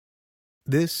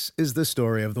This is the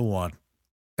story of the one.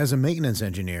 As a maintenance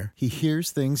engineer, he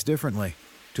hears things differently.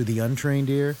 To the untrained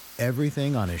ear,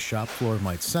 everything on his shop floor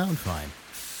might sound fine,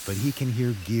 but he can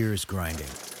hear gears grinding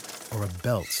or a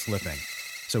belt slipping.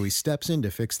 So he steps in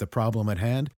to fix the problem at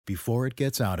hand before it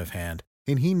gets out of hand.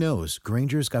 And he knows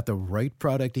Grainger's got the right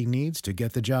product he needs to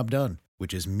get the job done,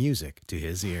 which is music to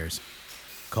his ears.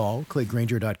 Call, click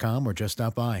Grainger.com, or just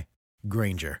stop by.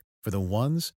 Grainger, for the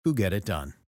ones who get it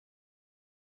done.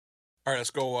 All right,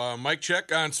 let's go. Mic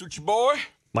check on Suchi Boy.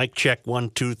 Mic check 1,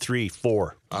 2, 3,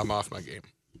 4. I'm off my game.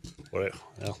 Well,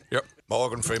 Yep.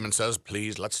 Morgan Freeman says,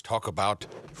 please, let's talk about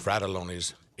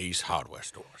Frattallone's Ace Hardware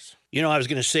stores. you know, I was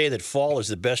going to say that fall is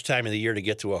the best time of the year to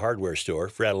get to a hardware store,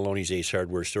 Frattallone's Ace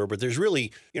Hardware store, but there's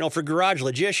really, you know, for garage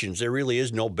logicians, there really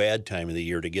is no bad time of the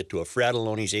year to get to a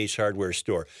Frattallone's Ace Hardware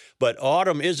store. But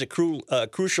autumn is a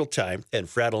crucial time, and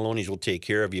Frattallone's will take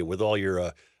care of you with all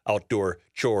your outdoor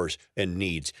chores and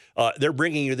needs. They're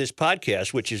bringing you this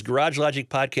podcast, which is Garage Logic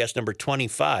Podcast number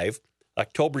 25,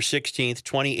 October 16th,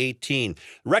 2018.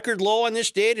 Record low on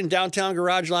this date in downtown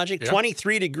Garage Logic,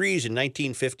 23 degrees in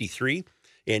 1953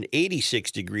 and 86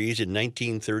 degrees in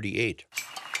 1938.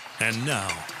 And now,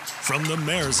 from the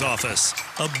mayor's office,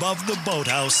 above the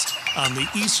boathouse on the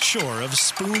east shore of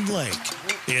Spoon Lake,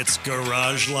 it's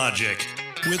Garage Logic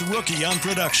with Rookie on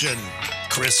production,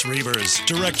 Chris Reavers,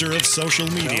 director of social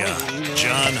media,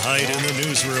 John Hyde in the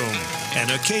newsroom, and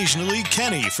occasionally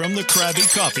Kenny from the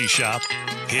Krabby Coffee Shop.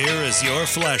 Here is your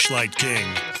flashlight king,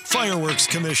 fireworks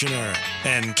commissioner,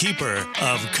 and keeper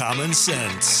of common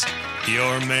sense,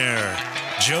 your mayor,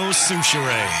 Joe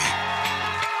Soucheray.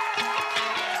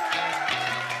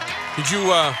 Did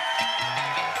you, are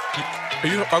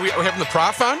we having the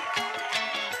prof on?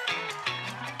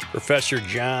 Professor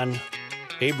John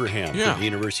Abraham from the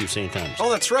University of St. Thomas.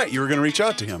 Oh, that's right. You were going to reach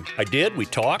out to him. I did. We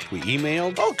talked. We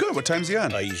emailed. Oh, good. What time's he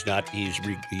on? He's not. He's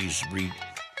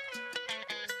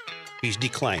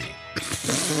declining.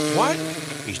 What?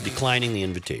 He's declining the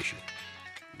invitation.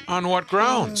 On what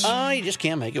grounds? He just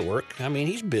can't make it work. I mean,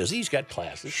 he's busy. He's got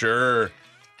classes. Sure.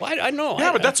 Well, I know.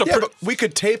 Yeah, but that's a but we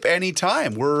could tape any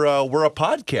time. We're a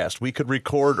podcast. We could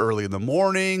record early in the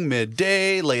morning,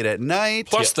 midday, late at night.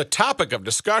 Plus, the topic of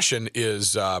discussion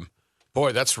is,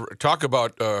 talk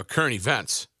about current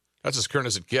events. That's as current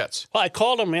as it gets. Well, I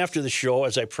called him after the show,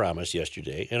 as I promised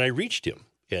yesterday, and I reached him.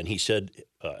 And he said,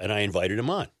 and I invited him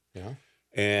on. Yeah.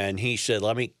 And he said,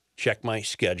 let me check my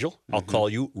schedule. I'll call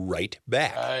you right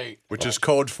back. Which is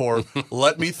code for,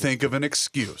 let me think of an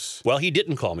excuse. Well, he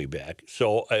didn't call me back.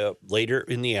 So later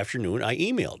in the afternoon, I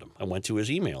emailed him. I went to his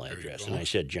email address, and I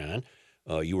said, John,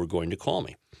 you were going to call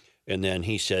me. And then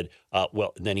he said,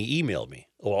 then he emailed me.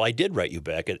 Well, I did write you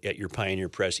back at your Pioneer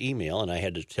Press email, and I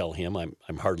had to tell him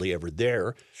I'm hardly ever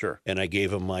there. Sure. And I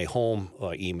gave him my home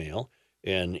email,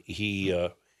 and he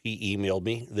emailed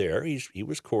me there. He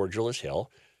was cordial as hell.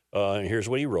 And here's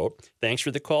what he wrote. Thanks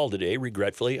for the call today.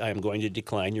 Regretfully, I am going to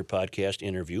decline your podcast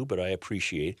interview, but I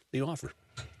appreciate the offer.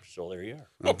 So there you are.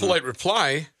 Well, polite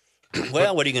reply.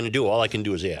 Well, what are you going to do? All I can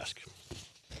do is ask.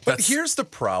 But here's the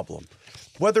problem.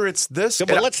 Whether it's this,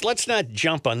 But let's not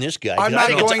jump on this guy. I'm not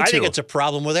going to. I think it's a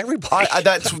problem with everybody.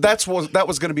 that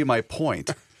was going to be my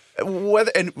point.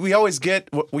 And we always get,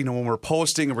 when we're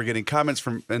posting and we're getting comments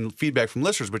and feedback from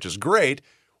listeners, which is great.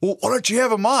 Well, why don't you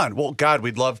have him on? Well, God,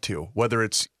 we'd love to. Whether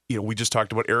it's, we just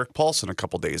talked about Eric Paulson a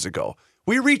couple days ago.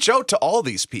 We reach out to all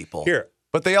these people. Here.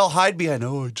 But they all hide behind,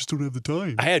 I just don't have the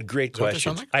time. I had great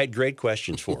questions. I had great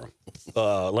questions for him.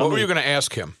 What were you going to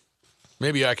ask him?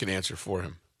 Maybe I can answer for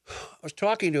him. I was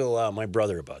talking to my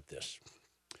brother about this.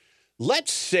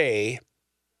 Let's say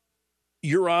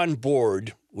you're on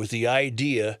board with the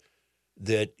idea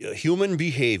that human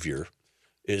behavior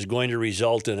is going to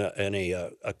result in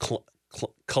a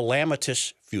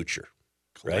calamitous future.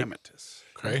 Calamitous.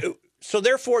 Right? Okay. So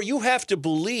therefore, you have to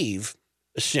believe,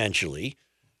 essentially,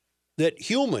 that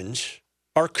humans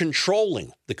are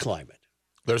controlling the climate.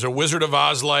 There's a Wizard of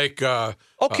Oz like.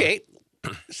 Okay,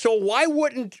 so why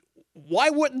wouldn't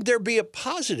there be a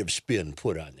positive spin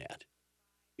put on that?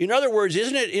 In other words,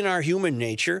 isn't it in our human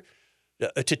nature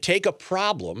to take a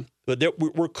problem, but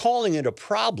we're calling it a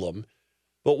problem,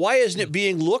 but why isn't it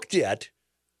being looked at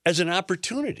as an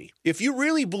opportunity? If you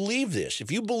really believe this,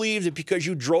 if you believe that because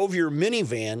you drove your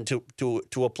minivan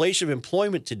to a place of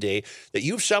employment today, that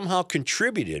you've somehow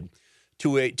contributed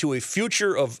to a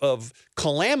future of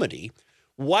calamity,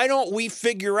 why don't we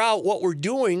figure out what we're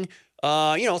doing?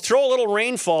 Throw a little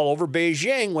rainfall over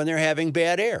Beijing when they're having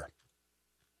bad air.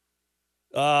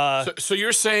 So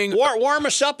you're saying Warm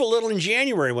us up a little in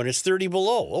January when it's 30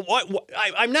 below.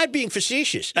 I'm not being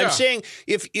facetious. Yeah. I'm saying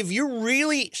if you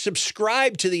really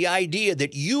subscribe to the idea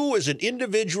that you as an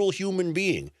individual human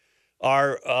being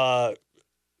are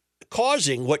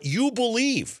causing what you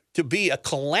believe to be a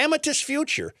calamitous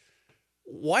future,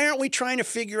 why aren't we trying to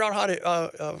figure out how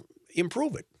to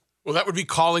improve it? well, that would be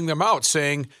calling them out,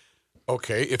 saying,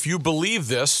 okay, if you believe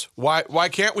this, why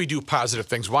can't we do positive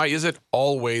things? Why is it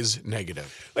always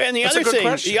negative? And That's a good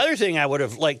question. the other thing I would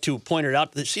have liked to point it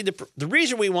out, see, the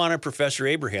reason we wanted Professor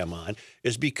Abraham on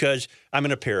is because, I'm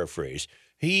going to paraphrase,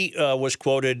 he was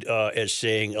quoted as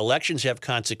saying, elections have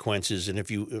consequences, and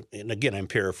and again, I'm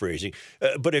paraphrasing,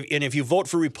 but if you vote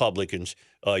for Republicans,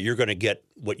 you're going to get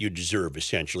what you deserve,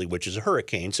 essentially, which is a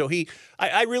hurricane. So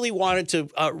I really wanted to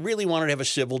have a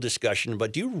civil discussion,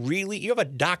 but you have a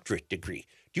doctorate degree.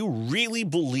 Do you really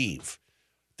believe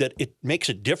that it makes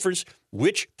a difference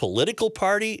which political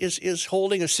party is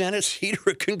holding a Senate seat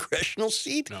or a congressional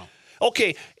seat? No.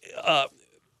 Okay,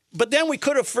 but then we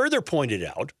could have further pointed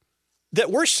out that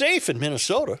we're safe in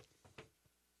Minnesota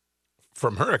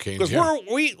From hurricanes, because yeah.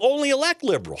 we only elect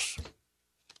liberals.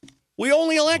 We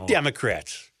only elect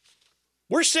Democrats.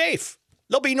 We're safe.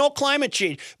 There'll be no climate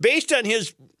change. Based on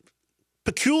his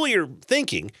peculiar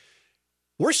thinking,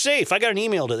 we're safe. I got an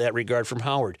email to that regard from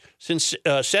Howard. Since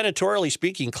senatorially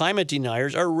speaking, climate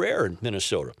deniers are rare in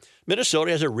Minnesota. Minnesota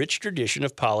has a rich tradition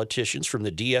of politicians from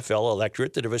the DFL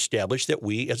electorate that have established that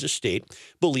we as a state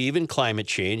believe in climate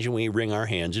change and we wring our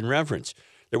hands in reverence.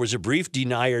 There was a brief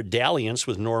denier dalliance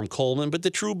with Norm Coleman, but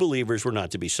the true believers were not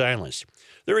to be silenced.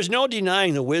 There is no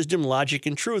denying the wisdom, logic,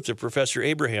 and truth of Professor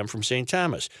Abraham from St.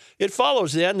 Thomas. It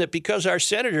follows then that because our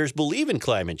senators believe in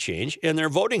climate change and their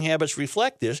voting habits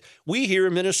reflect this, we here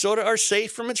in Minnesota are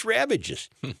safe from its ravages.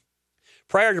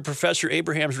 Prior to Professor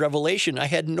Abraham's revelation, I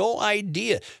had no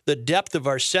idea the depth of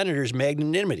our senators'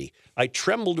 magnanimity. I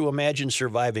tremble to imagine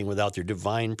surviving without their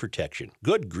divine protection.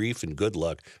 Good grief and good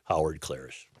luck, Howard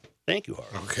Claris. Thank you,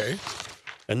 Howard. Okay.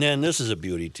 And then this is a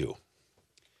beauty, too.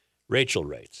 Rachel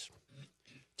writes,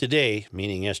 today,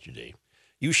 meaning yesterday,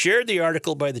 you shared the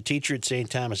article by the teacher at St.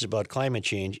 Thomas about climate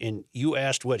change, and you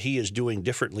asked what he is doing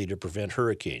differently to prevent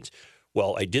hurricanes.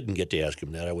 Well, I didn't get to ask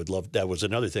him that. That was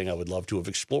another thing I would love to have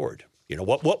explored. You know,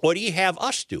 what do you have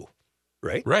us do,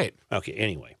 right? Right. Okay,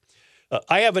 anyway.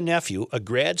 I have a nephew, a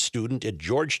grad student at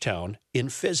Georgetown in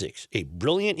physics, a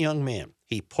brilliant young man.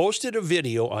 He posted a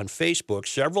video on Facebook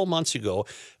several months ago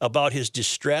about his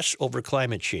distress over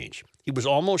climate change. He was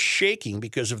almost shaking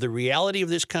because of the reality of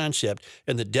this concept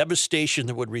and the devastation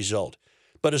that would result.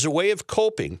 But as a way of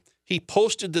coping, he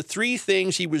posted the 3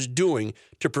 things he was doing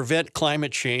to prevent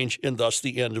climate change and thus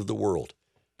the end of the world.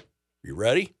 You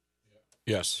ready?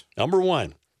 Yes. Number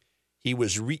 1, he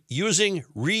was using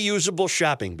reusable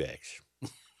shopping bags,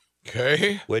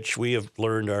 Okay. which we have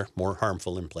learned are more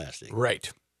harmful than plastic. Right.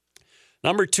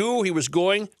 Number 2, he was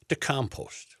going to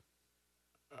compost.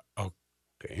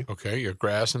 Okay. Okay. Your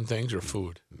grass and things or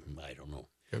food. I don't know.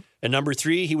 Yep. And number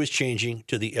 3, he was changing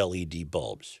to the LED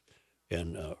bulbs.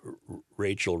 And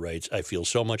Rachel writes, I feel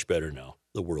so much better now.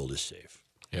 The world is safe.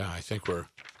 Yeah, I think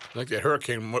that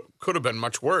hurricane could have been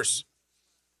much worse.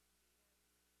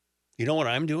 You know what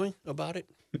I'm doing about it?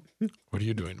 What are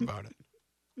you doing about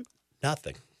it?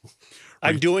 Nothing.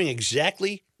 I'm doing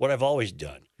exactly what I've always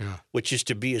done, Yeah. which is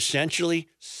to be essentially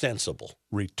sensible.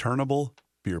 Returnable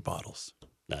beer bottles.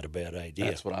 Not a bad idea.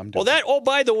 That's what I'm doing.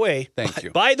 By the way. Thank you.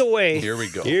 By the way. Here we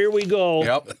go. Here we go.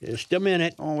 Yep. Just a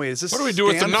minute. Oh, wait, is this What do we do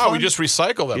with them stand now? We fun? just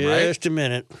recycle them, right? Just a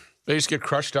minute. They just get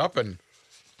crushed up and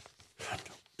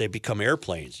They become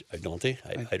airplanes, don't they?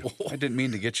 I don't. I didn't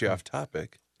mean to get you off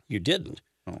topic. You didn't.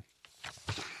 Oh.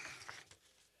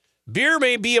 Beer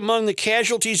may be among the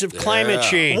casualties of climate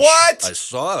change. What? I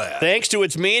saw that. Thanks to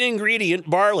its main ingredient,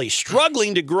 barley,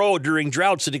 struggling to grow during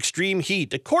droughts and extreme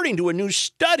heat. According to a new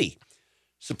study,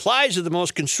 supplies of the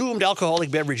most consumed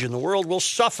alcoholic beverage in the world will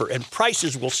suffer and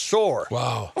prices will soar.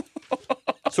 wow.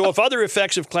 So if other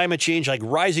effects of climate change like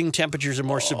rising temperatures and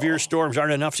more severe storms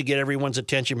aren't enough to get everyone's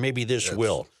attention, maybe this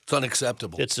will. It's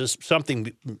unacceptable. It's just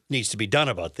something needs to be done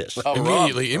about this.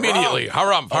 Immediately.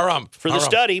 Harump. For the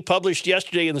study published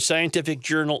yesterday in the scientific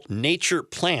journal Nature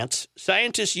Plants,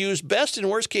 scientists used best and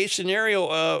worst case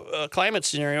scenario climate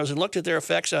scenarios and looked at their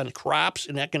effects on crops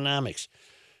and economics.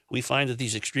 We find that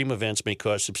these extreme events may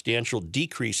cause substantial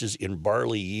decreases in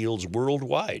barley yields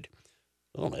worldwide.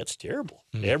 Oh, that's terrible.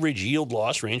 Average yield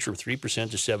loss range from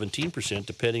 3% to 17%,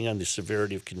 depending on the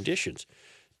severity of conditions.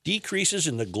 Decreases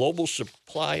in the global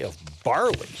supply of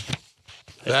barley.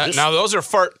 Now, those are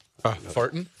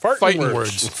fighting words.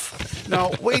 words.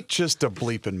 Now, wait just a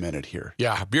bleeping minute here.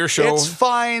 Yeah, beer show. It's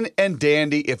fine and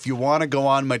dandy if you want to go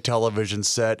on my television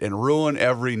set and ruin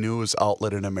every news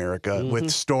outlet in America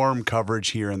with storm coverage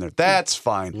here and there. That's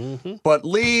fine. But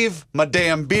leave my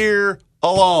damn beer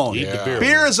alone. Leave the beer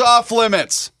Beer is off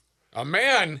limits. A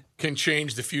man can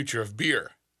change the future of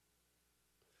beer.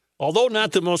 Although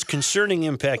not the most concerning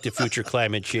impact of future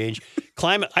climate change,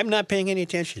 I'm not paying any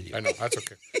attention to you. I know, that's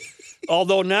okay.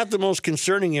 Although not the most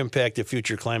concerning impact of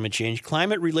future climate change,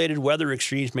 climate-related weather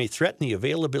extremes may threaten the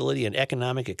availability and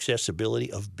economic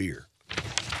accessibility of beer.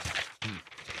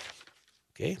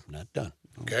 Okay, not done.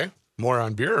 Okay. More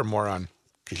on beer or more on?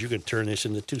 Because you can turn this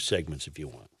into 2 segments if you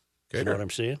want. Okay, You know what I'm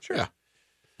saying? Sure. Yeah.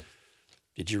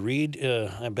 Did you read?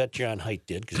 I bet John Haidt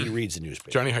did because he reads the newspaper.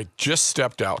 Johnny Haidt just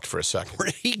stepped out for a second. Where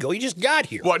did he go? He just got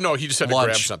here. Well, no, he just had to Lunch.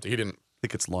 grab something. He didn't. I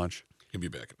think it's lunch. He'll be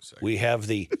back in a second. We have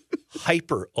the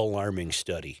hyper-alarming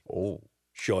study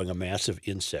showing a massive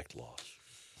insect loss.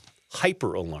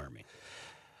 Hyper-alarming.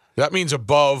 That means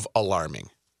above alarming.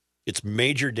 It's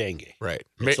major dengue. Right.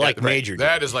 It's like right. major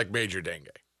That dengue. is like major dengue.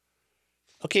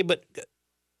 Okay, but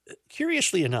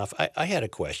curiously enough, I had a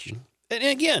question. And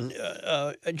again,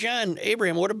 John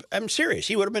Abraham I'm serious.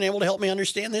 He would have been able to help me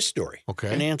understand this story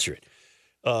Okay. and answer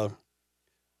it.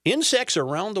 Insects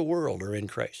around the world are in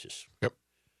crisis. Yep.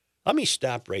 Let me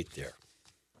stop right there.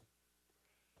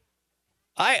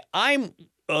 I'm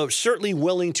certainly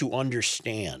willing to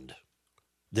understand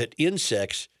that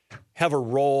insects have a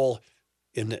role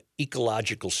in the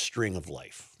ecological string of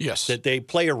life. Yes. That they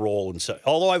play a role in some,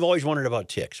 although I've always wondered about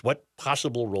ticks. What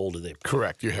possible role do they play?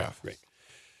 Correct. You have. Right.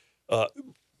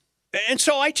 And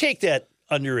so I take that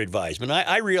under advisement.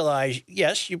 I realize,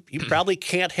 yes, you probably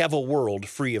can't have a world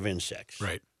free of insects.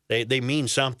 Right. They mean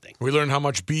something. We learned how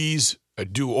much bees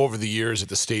do over the years at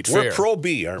the state We're fair.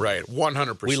 pro-bee, aren't we? Right.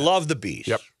 100%. We love the bees.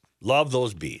 Yep. Love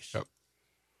those bees. Yep.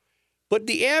 But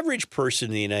the average person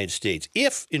in the United States,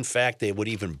 if in fact they would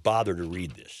even bother to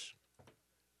read this,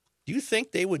 do you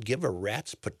think they would give a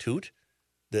rat's patoot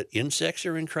that insects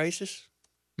are in crisis?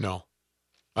 No.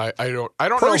 I don't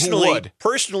know who would.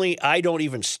 Personally, I don't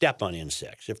even step on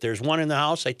insects. If there's one in the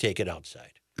house, I take it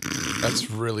outside.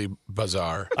 That's really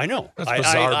bizarre. I know. That's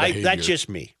bizarre behavior. That's just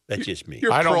me. That's just me.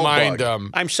 You're I don't mind.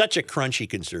 pro-bug. I'm such a crunchy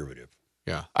conservative.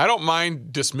 Yeah. I don't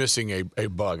mind dismissing a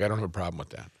bug. I don't have a problem with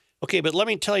that. Okay, but let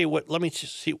me tell you what. Let me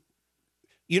see.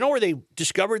 You know where they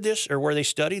discovered this or where they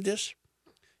studied this?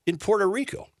 In Puerto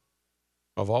Rico.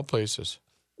 Of all places.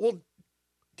 Well,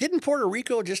 didn't Puerto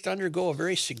Rico just undergo a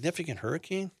very significant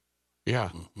hurricane? Yeah.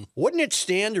 Wouldn't it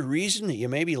stand to reason that you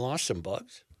maybe lost some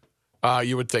bugs?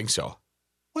 You would think so.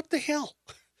 What the hell?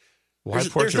 Why There's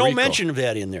Puerto no Rico? mention of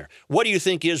that in there. What do you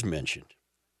think is mentioned?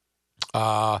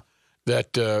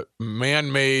 That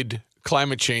man-made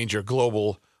climate change or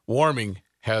global warming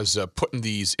has putting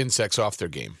these insects off their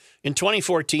game. In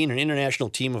 2014, an international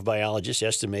team of biologists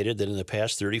estimated that in the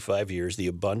past 35 years, the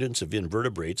abundance of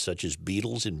invertebrates such as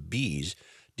beetles and bees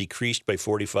decreased by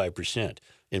 45%.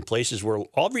 In places where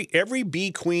every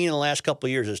bee queen in the last couple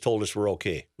of years has told us we're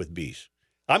okay with bees.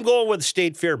 I'm going with the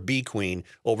State Fair bee queen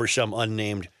over some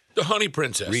unnamed The honey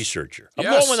princess. researcher. I'm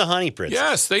Yes. going with the honey princess.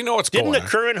 Yes, they know what's Didn't going the on.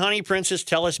 current honey princess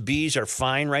tell us bees are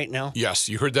fine right now? Yes,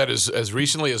 you heard that as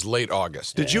recently as late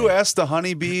August. Did you ask the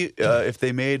honeybee if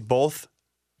they made both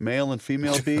male and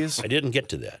female bees? I didn't get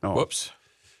to that. Oh. Whoops.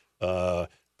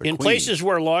 In queen. places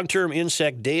where long-term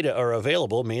insect data are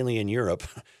available, mainly in Europe,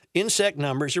 insect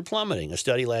numbers are plummeting. A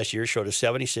study last year showed a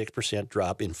 76%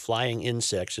 drop in flying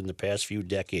insects in the past few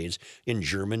decades in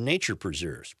German nature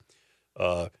preserves.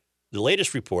 The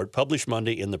latest report, published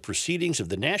Monday in the Proceedings of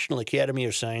the National Academy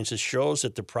of Sciences, shows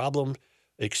that the problem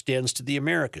extends to the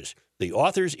Americas. The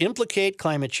authors implicate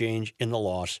climate change in the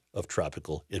loss of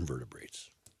tropical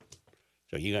invertebrates.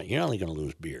 So you're only going to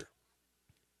lose beer.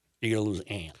 You're going to lose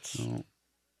ants,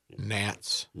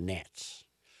 Gnats. gnats,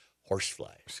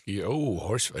 horseflies, Oh,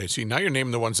 horse. See, now you're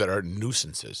naming the ones that are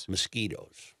nuisances.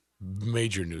 mosquitoes,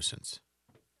 Major nuisance.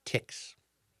 ticks,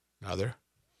 Another.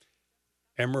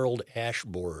 emerald ash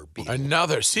borer beetle.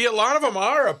 Another. See, a lot of them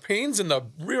are pains in the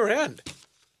rear end.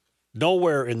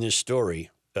 Nowhere in this story,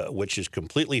 which is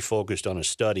completely focused on a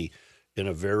study in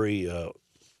a very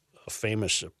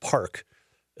famous park,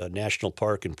 a national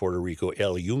park in Puerto Rico,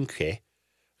 El Yunque,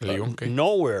 Okay.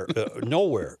 nowhere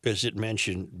is it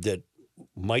mentioned that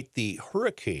might the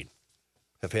hurricane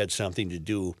have had something to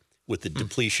do with the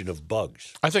depletion of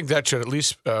bugs. I think that should at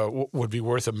least would be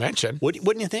worth a mention.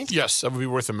 Wouldn't you think? Yes, that would be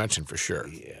worth a mention for sure.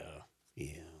 Yeah.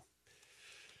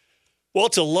 Well,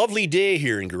 it's a lovely day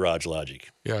here in Garage Logic.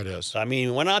 Yeah, it is. I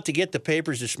mean, went out to get the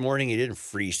papers this morning. You didn't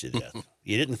freeze to death.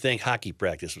 You didn't think hockey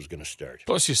practice was going to start.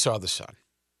 Plus, you saw the sun.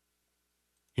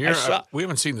 Here, we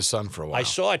haven't seen the sun for a while. I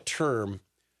saw a term.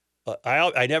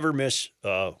 I never miss.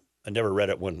 I never read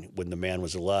it when the man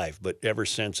was alive, but ever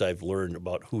since I've learned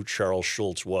about who Charles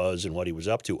Schulz was and what he was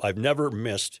up to, I've never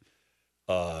missed.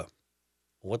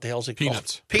 What the hell is it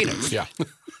called? Peanuts. Yeah.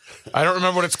 I don't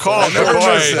remember what it's called.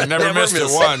 I never missed it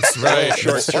once. Right.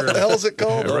 Short term. What the hell is it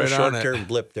called? Right Short on term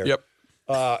blip there. Yep.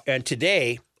 And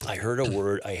today I heard a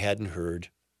word I hadn't heard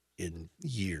in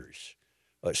years.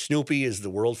 Snoopy is the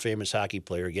world famous hockey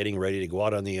player getting ready to go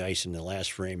out on the ice, and the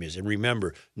last frame is, and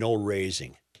remember, no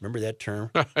raising. Remember that term?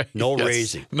 No Yes.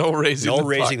 raising. No raising. No the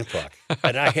raising puck. the puck.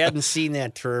 And I hadn't seen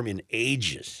that term in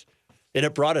ages. And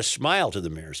it brought a smile to the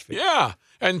Mayor's face. Yeah.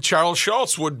 And Charles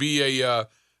Schulz would be a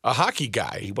hockey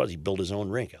guy. He was. He built his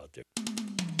own rink out there.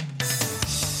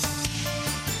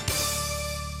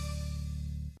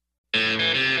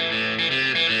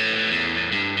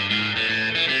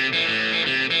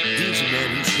 Here's a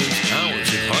man who spends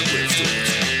hours in hardware stores,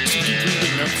 sifting through the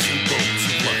nuts and bolts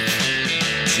of life.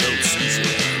 Joe Caesar.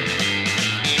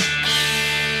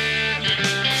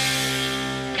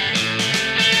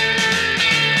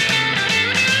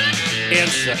 And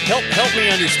help me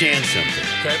understand something.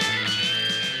 Okay.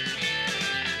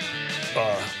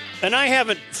 And I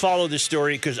haven't followed this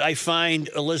story because I find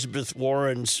Elizabeth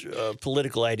Warren's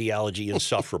political ideology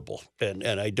insufferable, and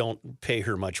I don't pay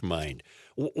her much mind.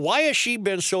 Why has she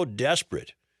been so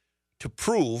desperate to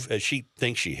prove, as she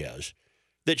thinks she has,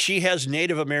 that she has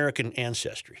Native American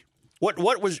ancestry?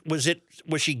 What was it?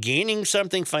 Was she gaining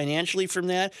something financially from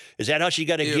that? Is that how she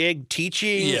got a gig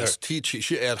teaching? Yes, teaching.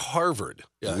 She at Harvard.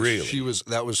 Yeah, Really?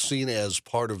 That was seen as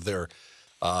part of their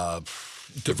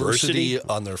diversity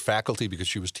on their faculty because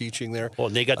she was teaching there. Well,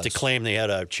 and they got to claim they had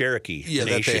a Cherokee Yeah,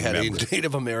 that Nation they had member. a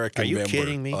Native American Are you member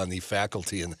kidding me? on the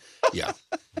faculty, and yeah,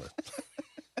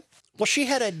 Well, she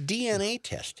had a DNA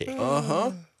test taken.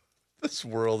 This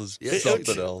world is Yeah,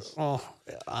 something else. Oh,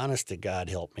 honest to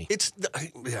God, help me. it's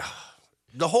yeah.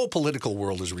 The whole political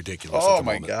world is ridiculous. Oh, at the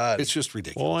my moment. God. It's just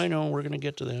ridiculous. Oh, I know. We're going to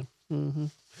get to that.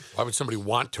 Why would somebody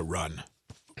want to run?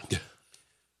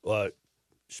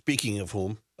 Speaking of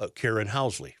whom, Karen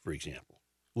Housley, for example.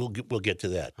 We'll get to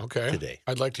that today.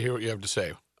 I'd like to hear what you have to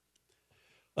say.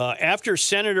 After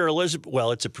Senator Elizabeth,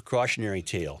 well, it's a precautionary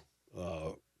tale.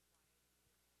 Well,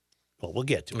 we'll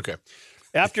get to it. Okay.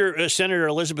 After Senator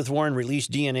Elizabeth Warren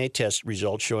released DNA test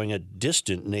results showing a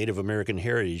distant Native American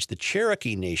heritage, the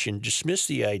Cherokee Nation dismissed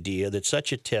the idea that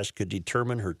such a test could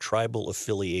determine her tribal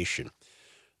affiliation,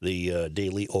 the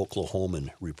Daily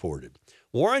Oklahoman reported.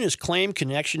 Warren has claimed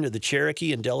connection to the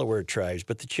Cherokee and Delaware tribes,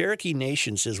 but the Cherokee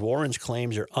Nation says Warren's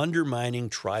claims are undermining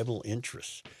tribal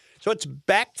interests. So it's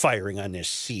backfiring on this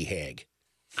sea hag.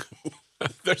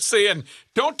 They're saying,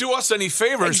 don't do us any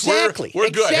favors. Exactly.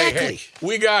 We're good. Exactly. Hey,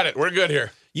 we got it. We're good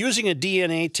here. Using a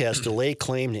DNA test to lay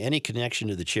claim to any connection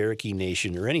to the Cherokee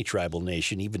Nation or any tribal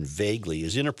nation, even vaguely,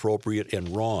 is inappropriate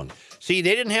and wrong. See,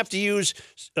 they didn't have to use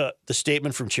the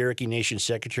statement from Cherokee Nation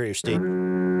Secretary of State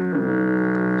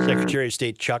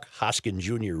Chuck Hoskin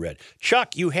Jr. read.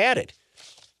 Chuck, you had it.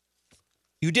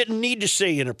 You didn't need to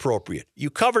say inappropriate.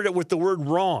 You covered it with the word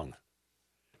wrong.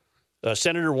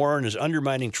 Senator Warren is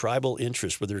undermining tribal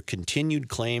interests with her continued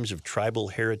claims of tribal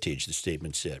heritage, the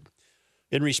statement said.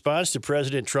 In response to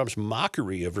President Trump's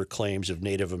mockery of her claims of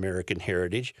Native American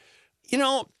heritage,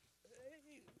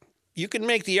 you can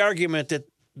make the argument that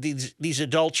these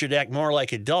adults should act more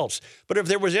like adults. But if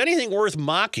there was anything worth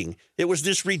mocking, it was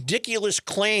this ridiculous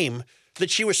claim that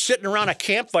she was sitting around a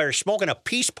campfire smoking a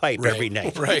peace pipe every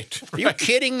night. Right. Are you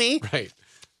kidding me? Right.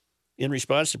 In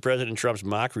response to President Trump's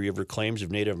mockery of her claims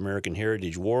of Native American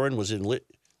heritage, Warren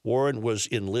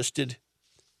enlisted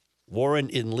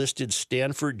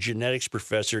Stanford genetics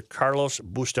professor Carlos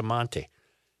Bustamante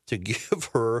to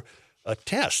give her a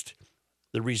test.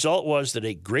 The result was that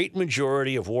a great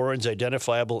majority of Warren's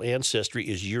identifiable ancestry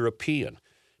is European,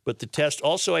 but the test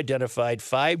also identified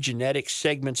 5 genetic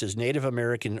segments as Native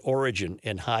American origin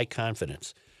and high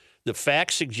confidence. The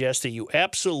facts suggest that you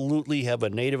absolutely have a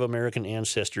Native American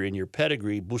ancestor in your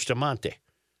pedigree, Bustamante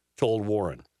told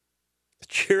Warren. The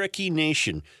Cherokee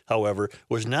Nation, however,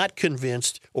 was not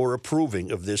convinced or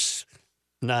approving of this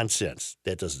nonsense.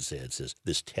 That doesn't say it. It says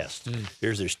this test.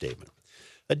 Here's their statement.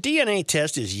 A DNA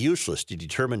test is useless to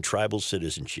determine tribal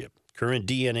citizenship. Current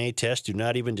DNA tests do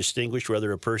not even distinguish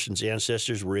whether a person's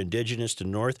ancestors were indigenous to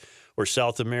North or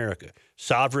South America.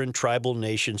 Sovereign tribal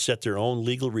nations set their own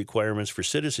legal requirements for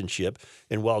citizenship,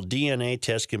 and while DNA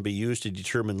tests can be used to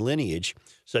determine lineage,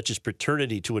 such as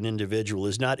paternity to an individual,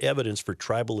 is not evidence for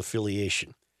tribal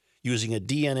affiliation. using a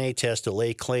DNA test to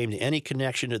lay claim to any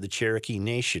connection to the Cherokee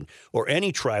Nation or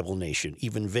any tribal nation,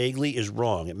 even vaguely, is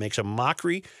wrong. It makes a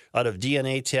mockery out of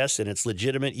DNA tests and its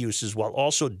legitimate uses while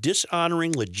also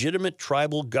dishonoring legitimate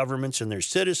tribal governments and their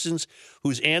citizens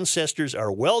whose ancestors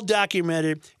are well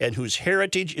documented and whose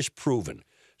heritage is proven.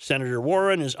 Senator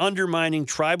Warren is undermining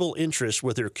tribal interests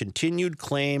with her continued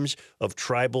claims of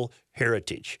tribal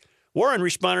heritage. Warren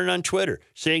responded on Twitter,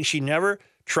 saying she never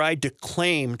tried to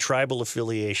claim tribal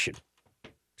affiliation.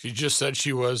 She just said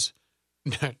she was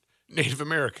Native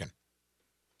American.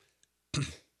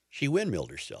 She windmilled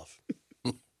herself.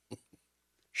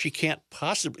 She can't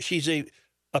possibly. She's a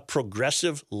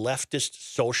progressive, leftist,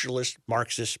 socialist,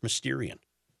 Marxist Mysterian.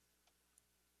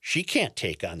 She can't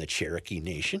take on the Cherokee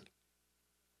Nation.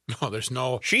 No, there's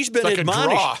no. She's been like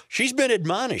admonished. She's been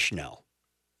admonished now.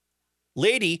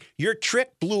 Lady, your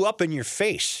trick blew up in your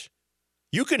face.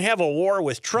 You can have a war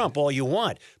with Trump all you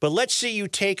want, but let's see you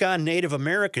take on Native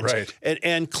Americans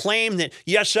and claim that,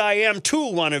 yes, I am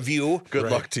too, one of you.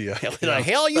 Good luck to you. The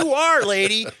hell you are,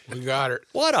 lady. We got her.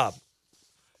 What up?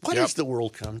 What Yep. has the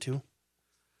world come to?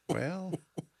 Well,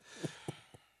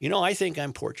 You know, I think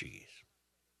I'm Portuguese.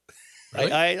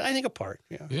 Really? I think a part,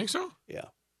 yeah. You think so? Yeah.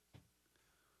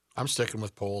 I'm sticking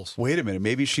with Poles. wait a minute.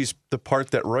 Maybe she's the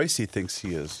part that Royce thinks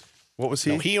he is. What was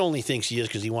he? No, he only thinks he is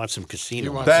because he wants some He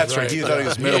casino. wants- That's right. He thought he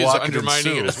was He is Metawakan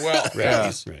undermining it as well.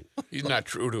 Yeah. He's not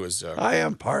true to his. I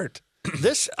am part.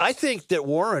 I think that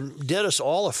Warren did us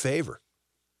all a favor,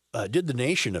 did the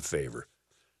nation a favor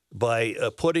by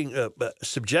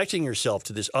subjecting herself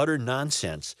to this utter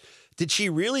nonsense. Did she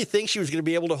really think she was going to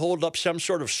be able to hold up some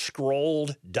sort of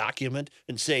scrolled document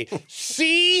and say,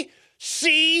 see,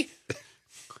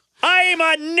 I'm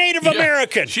a Native Yeah,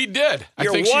 American. She did. I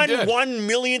You're think she did.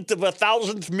 1/1,000,000th of a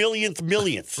thousandth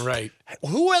millionth. Right.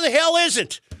 Who the hell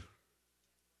isn't?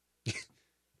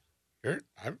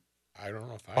 I don't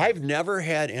know if I've never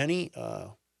had any. I'm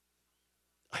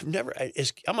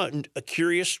a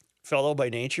curious fellow by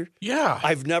nature. Yeah.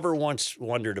 I've never once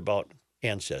wondered about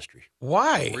ancestry.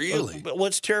 Why? Really? But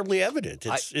what's terribly evident?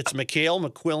 It's McHale,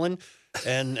 McQuillan,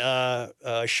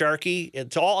 and Sharkey.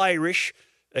 It's all Irish,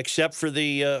 except for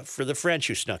the French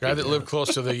who snuck Guy in that there. lived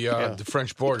close to the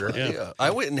French border. Yeah. I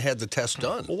went and had the test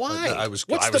done. Why? I was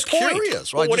What's I was the point?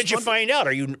 curious. Well, I what just did you wondered- find out?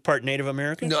 Are you part Native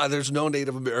American? No, there's no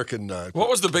Native American. What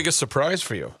was the biggest surprise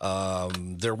for you?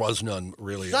 There was none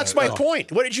really. That's my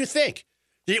point. What did you think?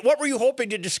 What were you hoping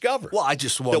to discover? Well, I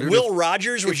just That wondered. Will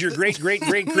Rogers was your great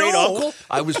uncle? No,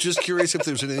 I was just curious if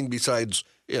there's anything besides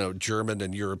German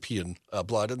and European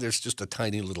blood, and there's just a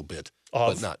tiny little bit,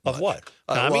 but not of much. what?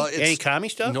 Commie? Well, it's- Any commie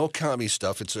stuff? No commie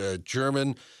stuff. It's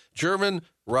German,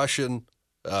 Russian,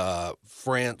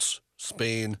 France,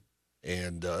 Spain,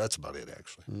 and that's about it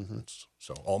actually. Mm-hmm.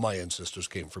 So all my ancestors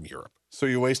came from Europe. So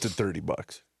you wasted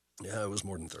 $30. Yeah, it was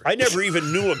more than 30. I never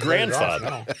even knew a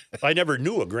grandfather. I never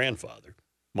knew a grandfather,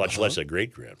 much less a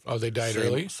great grandfather. Oh, they died Same,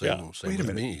 early? same, Yeah. same Wait a with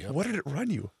minute. me. Yeah. What did it run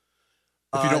you?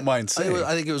 If you don't mind saying.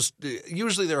 I think it was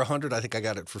usually they're 100. I think I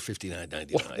got it for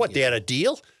 $59.99. What? They had a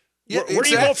deal? Yeah, Where do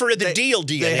you go for the They- deal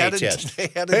they DNA had a- test? They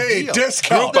had a Hey, deal.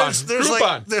 discount. There's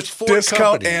Groupon. there's four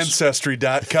companies.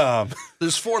 DiscountAncestry.com.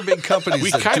 There's four big companies.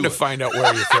 We that kind do of it. find out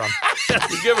where you're from.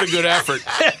 You give it a good effort.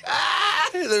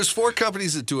 Hey, there's four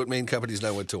companies that do it. Main companies, and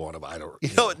I went to one of them. I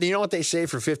don't. You know what they say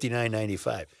for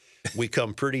 $59.95? We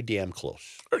come pretty damn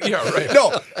close. Yeah, right.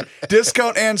 No,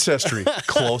 Discount Ancestry.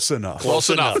 Close enough. Close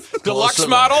enough. Deluxe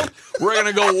model, we're going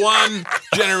to go one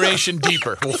generation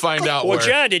deeper. We'll find out Well, where.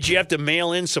 John, did you have to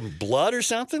mail in some blood or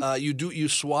something? You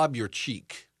swab your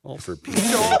cheek. Oh, for Pete's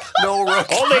No, Rook.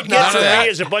 All they get None from of that. me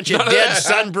is a bunch of dead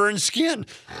sunburned skin.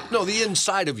 No, the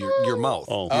inside of your mouth.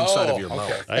 Oh. The inside of your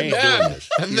mouth. I ain't then, doing this.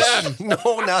 and then,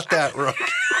 No, not that, Rook.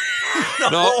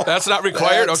 no, that's not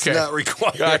required. That's Okay, not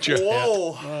required. gotcha.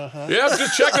 Whoa. Yeah,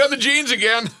 just check on the genes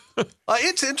again.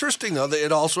 It's interesting though. That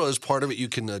it also, as part of it, you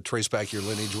can trace back your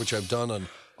lineage, which I've done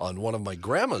on one of my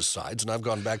grandma's sides, and I've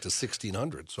gone back to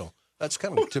 1600. So that's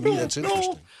kind of to me that's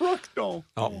interesting. Oh,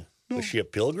 Was she a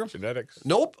pilgrim? genetics.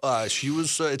 Nope, she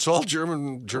was. It's all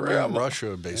German and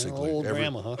Russia basically. Old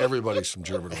grandma, huh? Everybody's from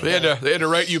Germany. They had to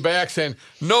write you back saying,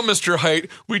 "No, Mr. Height,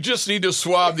 we just need to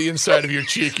swab the inside of your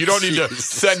cheek. You don't need to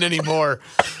send any more."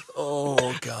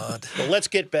 Oh God. Well, let's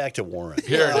get back to Warren.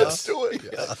 Here it is.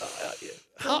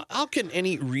 How can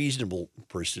any reasonable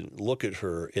person look at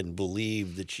her and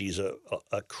believe that she's a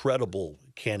credible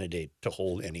candidate to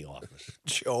hold any office?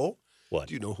 Joe, What?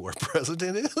 do you know who our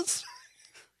president is?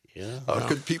 Yeah. How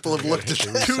could people have looked at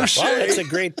that? Well, that's a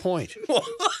great point.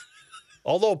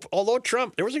 Although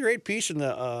Trump, there was a great piece in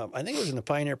the, I think it was in the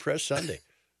Pioneer Press Sunday.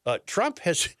 Trump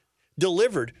has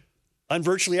delivered on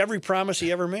virtually every promise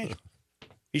he ever made.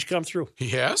 He's come through. He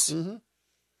has? Mm-hmm.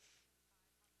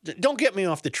 Don't get me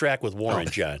off the track with Warren,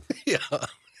 John. Yeah.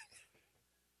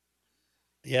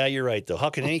 Yeah, you're right, though. How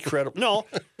can any credible... No.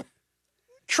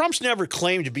 Trump's never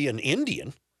claimed to be an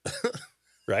Indian,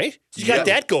 right? He's got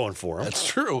that going for him. That's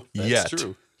true. That's Yet.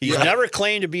 true. He's never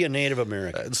claimed to be a Native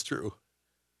American. That's true.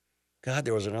 God,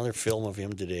 there was another film of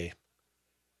him today.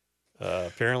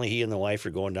 Apparently, he and the wife are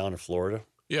going down to Florida,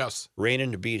 Yes.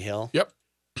 raining to beat hell. Yep.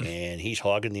 And he's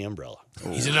hogging the umbrella.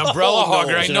 He's an umbrella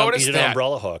hogger. I noticed He's that. an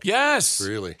umbrella hog. Yes.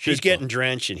 Really? She's getting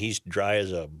drenched, and he's dry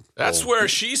as a... That's where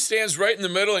she stands right in the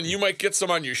middle, and you might get some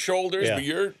on your shoulders, Yeah. but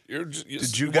you're just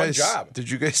Did you one guys job. Did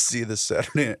you guys see the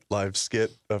Saturday Night Live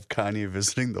skit of Kanye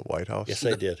visiting the White House? Yes,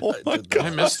 I did. Oh my God! I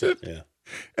missed it. Yeah.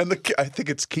 And I think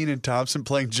it's Kenan Thompson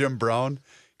playing Jim Brown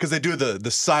because they do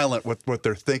the silent with what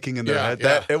they're thinking in their Yeah, head. yeah.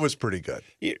 That it was pretty good.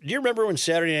 Do you remember when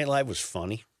Saturday Night Live was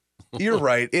funny? You're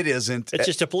right. It isn't. It's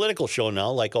just a political show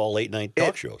now, like all late-night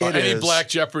talk shows. it Any is. Black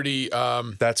Jeopardy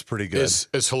That's pretty good. is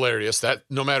hilarious. That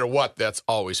no matter what, that's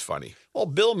always funny. Well,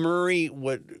 Bill Murray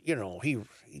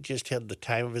he just had the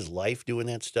time of his life doing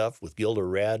that stuff with Gilda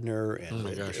Radner, and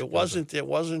my gosh, it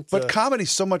wasn't. But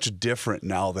comedy's so much different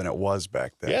now than it was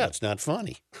back then. yeah, it's not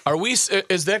funny. Are we?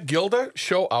 Is that Gilda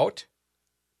show out?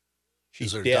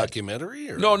 Is there a dead.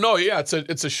 documentary? Or? No, yeah, it's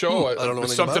a show. I don't know anything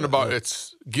something about about it.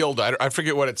 it's Gilda. I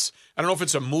forget what it's. I don't know if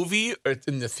it's a movie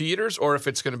in the theaters or if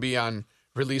it's going to be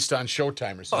released on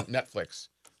Showtime or something, Netflix.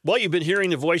 Well, you've been hearing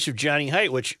the voice of Johnny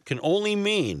Height, which can only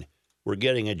mean we're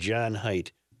getting a John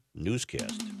Height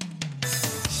newscast.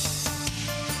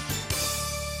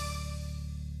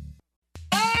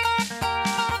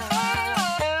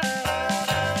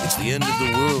 It's the end of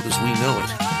the world as we know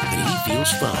it, and he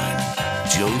feels fine.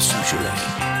 Joe Souchere.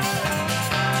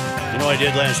 You know what I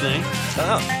did last night?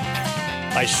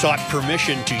 I sought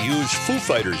permission to use Foo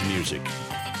Fighters music.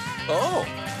 Oh.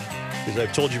 Because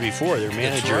I've told you before, their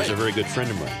manager right. is a very good friend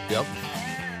of mine.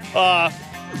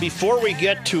 Yep. Before we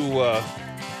get to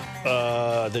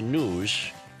the news,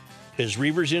 is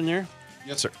Reavers in there?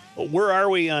 Yes, sir. Where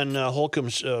are we on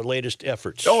Holcomb's latest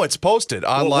efforts? Oh, it's posted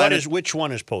Well, online. which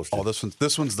one is posted? Oh,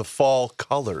 this one's the fall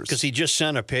colors. Because he just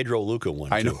sent a Pedro Luca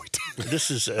one. I know too. he did. This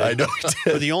is I know he did.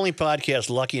 we're the only podcast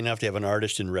lucky enough to have an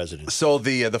artist in residence. So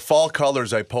the fall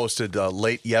colors I posted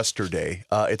late yesterday.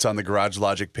 It's on the Garage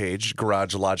Logic page,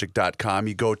 garagelogic.com.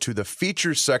 You go to the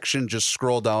features section, just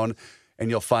scroll down,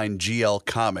 and you'll find GL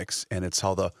Comics, and it's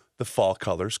how the fall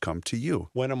colors come to you.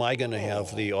 When am I going to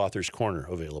have the Author's Corner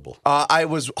available? I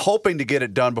was hoping to get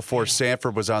it done before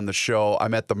Sanford was on the show.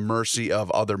 I'm at the mercy of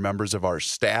other members of our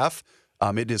staff.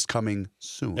 It is coming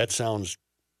soon. That sounds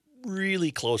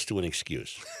really close to an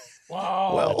excuse.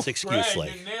 Wow, Well, that's excuse Greg,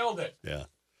 like. you nailed it. Yeah.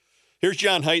 Here's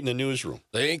John Height in the newsroom.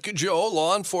 Thank you, Joe.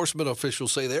 Law enforcement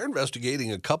officials say they're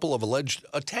investigating a couple of alleged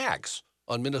attacks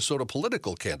on Minnesota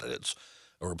political candidates.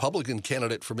 A Republican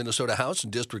candidate for Minnesota House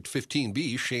in District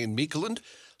 15B, Shane Meekland,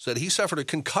 said he suffered a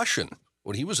concussion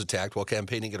when he was attacked while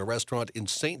campaigning at a restaurant in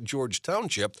St. George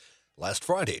Township last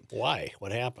Friday. Why?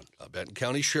 What happened? Benton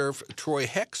County Sheriff Troy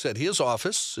Heck said his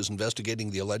office is investigating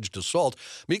the alleged assault.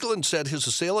 Meekland said his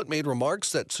assailant made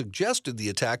remarks that suggested the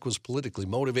attack was politically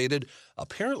motivated.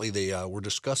 Apparently, they were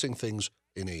discussing things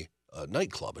in a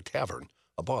nightclub, a tavern,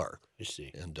 a bar. I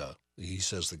see. And he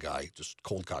says the guy just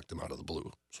cold-cocked him out of the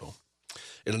blue. So,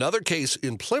 in another case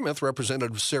in Plymouth,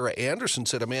 Representative Sarah Anderson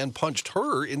said a man punched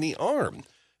her in the arm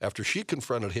after she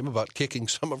confronted him about kicking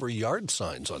some of her yard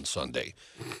signs on Sunday.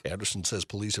 Anderson says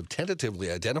police have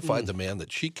tentatively identified the man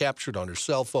that she captured on her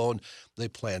cell phone. They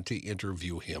plan to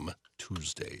interview him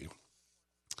Tuesday.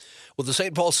 With the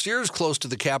St. Paul Steers close to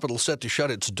the Capitol set to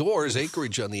shut its doors,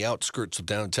 acreage on the outskirts of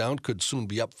downtown could soon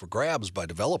be up for grabs by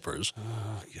developers.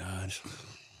 Oh, God.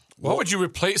 What would you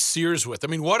replace Sears with? I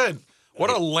mean, what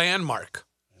a landmark.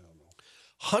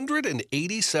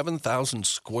 187,000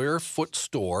 square foot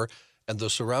store and the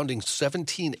surrounding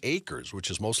 17 acres, which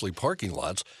is mostly parking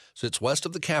lots, sits west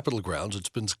of the Capitol grounds. It's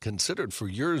been considered for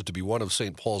years to be one of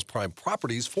St. Paul's prime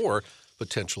properties for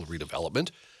potential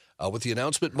redevelopment. With the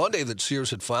announcement Monday that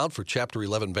Sears had filed for Chapter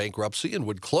 11 bankruptcy and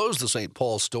would close the St.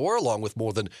 Paul store, along with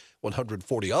more than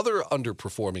 140 other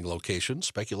underperforming locations,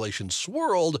 speculation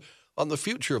swirled on the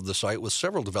future of the site, with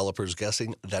several developers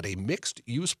guessing that a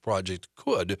mixed-use project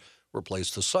could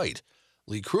replace the site.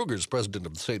 Lee Kruger's president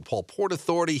of the St. Paul Port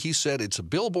Authority. He said it's a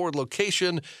billboard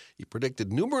location. He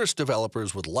predicted numerous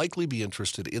developers would likely be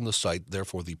interested in the site.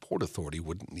 Therefore, the Port Authority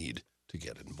wouldn't need to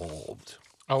get involved.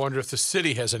 I wonder if the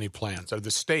city has any plans, or the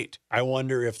state. I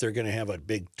wonder if they're going to have a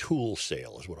big tool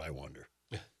sale, is what I wonder.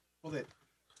 Well,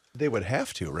 they would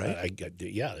have to, right?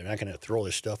 Yeah, they're not going to throw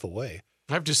this stuff away.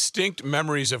 I have distinct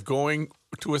memories of going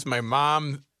with my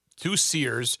mom to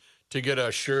Sears to get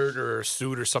a shirt or a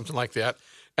suit or something like that,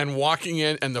 and walking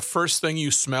in, and the first thing you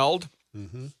smelled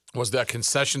was that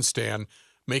concession stand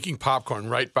making popcorn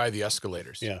right by the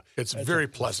escalators. Yeah. It's very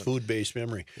pleasant. Food-based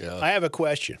memory. Yeah. I have a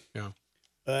question. Yeah.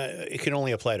 It can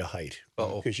only apply to height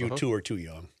because you two are too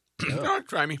young. No,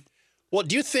 try me. Well,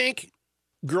 do you think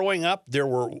growing up there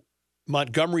were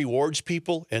Montgomery Ward's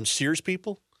people and Sears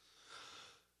people?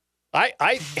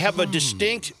 I have a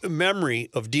distinct memory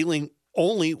of dealing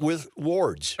only with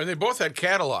Wards. And they both had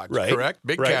catalogs, Right. correct?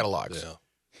 Big Right. catalogs.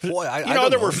 Yeah. Boy, I You know,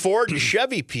 there were Ford and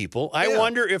Chevy people. I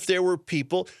wonder if there were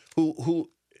people who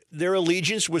their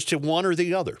allegiance was to one or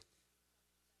the other.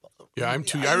 Yeah, I'm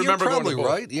too. I You're remember probably going to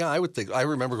both. right. Yeah, I would think. I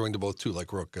remember going to both too,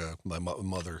 like Rook, my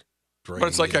mother. But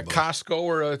it's like a Costco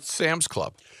or a Sam's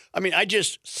Club. I mean, I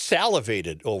just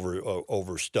salivated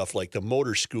over stuff like the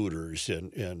motor scooters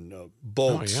and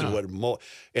boats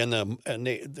and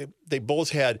they both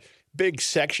had big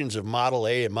sections of Model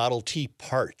A and Model T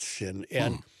parts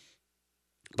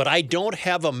but I don't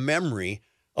have a memory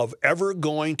of ever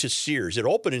going to Sears. It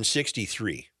opened in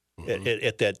 '63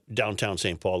 at that downtown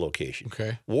St. Paul location.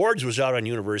 Okay. Ward's was out on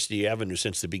University Avenue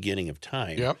since the beginning of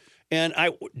time. Yep. And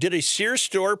did a Sears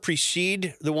store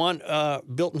precede the one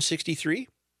built in '63?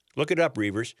 Look it up,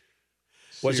 Reavers.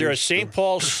 Was there a St.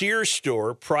 Paul Sears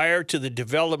store prior to the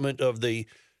development of the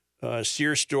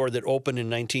Sears store that opened in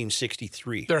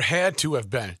 1963? There had to have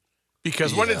been.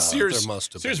 Because when did Sears, there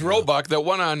must have Sears been, Roebuck, that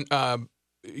one on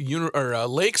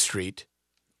Lake Street,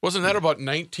 wasn't that about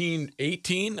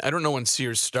 1918? I don't know when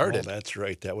Sears Oh, started. that's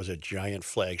right. That was a giant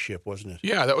flagship, wasn't it?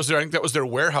 Yeah, I think that was their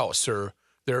warehouse or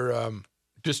their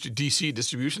DC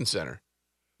distribution center.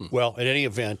 Well, in any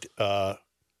event,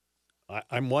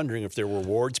 I'm wondering if there were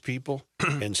Ward's people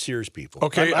and Sears people.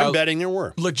 Okay, I'm betting there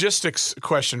were. Logistics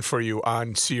question for you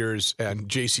on Sears and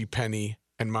JCPenney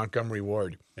and Montgomery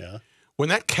Ward. Yeah. When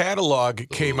that catalog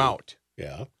came out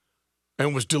Yeah.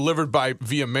 and was delivered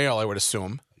via mail, I would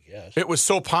assume, Yes. it was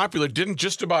so popular. Didn't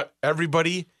just about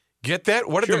everybody get that?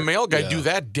 What did the mail guy do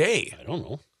that day? I don't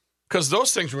know. Because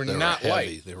those things were They not were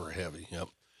heavy. light. They were heavy. Yep.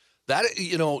 That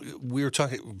we were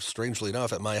talking strangely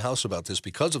enough at my house about this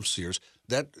because of Sears.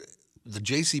 That the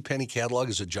JCPenney catalog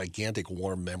is a gigantic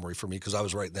warm memory for me because I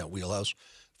was right in that wheelhouse.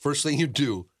 First thing you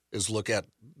do is look at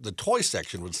the toy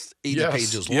section, which was 80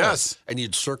 pages long. Yes. And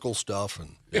you'd circle stuff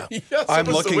and yeah. Yes, I'm it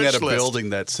was the looking at wish a list. building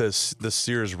that says the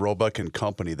Sears Roebuck and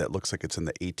Company that looks like it's in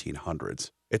the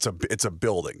 1800s. It's a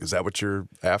building. Is that what you're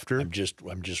after? I'm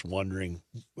just wondering,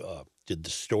 did the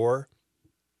store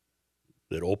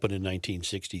that opened in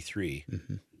 1963,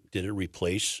 did it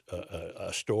replace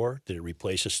a store? Did it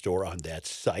replace a store on that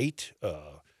site?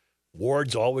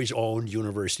 Ward's always owned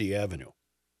University Avenue.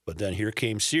 But then here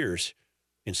came Sears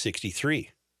in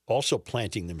 '63, also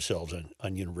planting themselves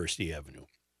on University Avenue.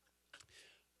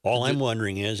 All I'm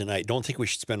wondering is, and I don't think we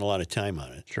should spend a lot of time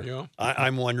on it, Yeah.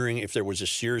 I'm wondering if there was a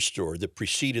Sears store that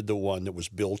preceded the one that was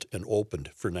built and opened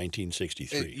for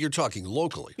 1963. You're talking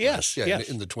locally. Yes, right? yes.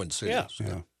 In the Twin Cities.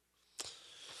 Yeah.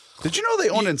 Did you know they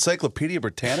own Encyclopedia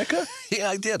Britannica? Yeah,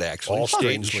 I did actually. Allstate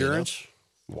strangely Insurance.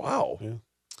 Wow.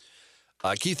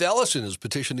 Keith Ellison is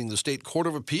petitioning the state court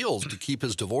of appeals to keep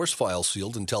his divorce file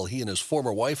sealed until he and his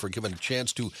former wife are given a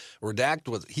chance to redact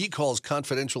what he calls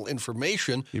confidential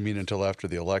information You mean until after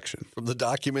the election? from the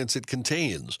documents it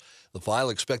contains. The file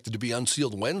expected to be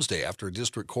unsealed Wednesday after a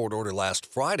district court order last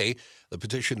Friday. The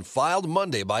petition filed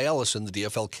Monday by Ellison, the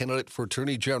DFL candidate for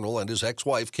Attorney General, and his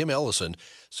ex-wife, Kim Ellison,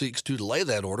 seeks to delay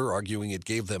that order, arguing it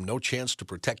gave them no chance to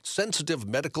protect sensitive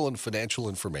medical and financial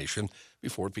information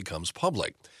before it becomes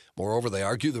public. Moreover, they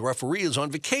argue the referee is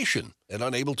on vacation and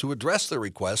unable to address their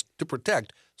request to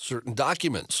protect certain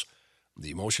documents.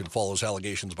 The motion follows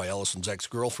allegations by Ellison's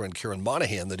ex-girlfriend, Karen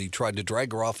Monahan, that he tried to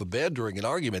drag her off a bed during an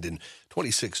argument in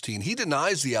 2016. He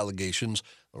denies the allegations.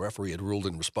 The referee had ruled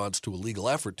in response to a legal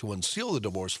effort to unseal the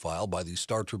divorce file by the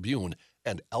Star Tribune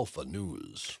and Alpha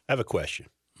News. I have a question.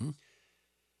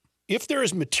 If there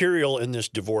is material in this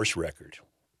divorce record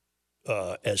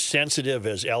as sensitive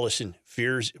as Ellison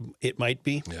fears it might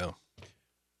be, Yeah.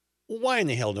 why in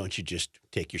the hell don't you just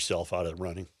take yourself out of the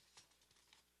running?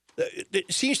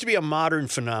 It seems to be a modern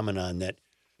phenomenon that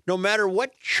no matter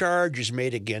what charge is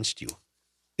made against you,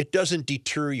 it doesn't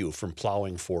deter you from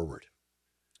plowing forward.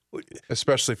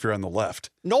 Especially if you're on the left.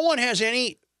 No one has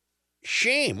any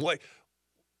shame.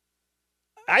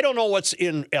 I don't know what's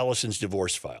in Ellison's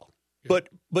divorce file, but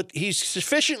he's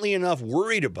sufficiently enough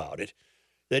worried about it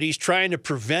that he's trying to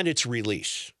prevent its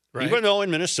release. Right. Even though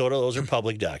in Minnesota those are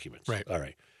public documents. Right. All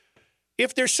right.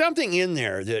 If there's something in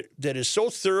there that is so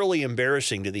thoroughly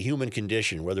embarrassing to the human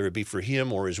condition, whether it be for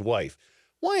him or his wife,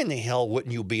 why in the hell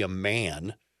wouldn't you be a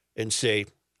man and say,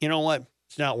 you know what?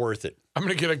 It's not worth it. I'm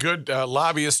going to get a good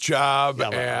lobbyist job,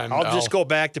 Yeah, and I'll just go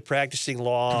back to practicing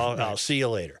law. I'll see you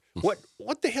later.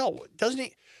 What the hell? Doesn't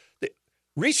he?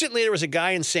 Recently, there was a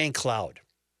guy in St. Cloud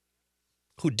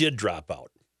who did drop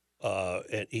out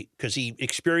because he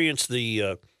experienced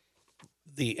the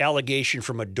allegation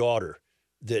from a daughter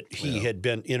that he had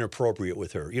been inappropriate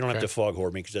with her. You don't have to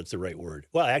foghorn me because that's the right word.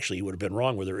 Well, actually, he would have been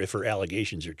wrong with her if her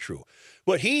allegations are true.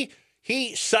 But he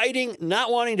citing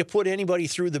not wanting to put anybody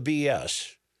through the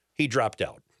BS, he dropped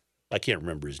out. I can't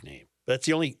remember his name. But that's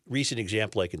the only recent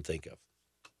example I can think of.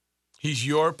 he's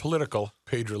your political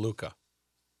Pedro Luca.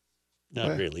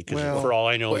 Not really, because for all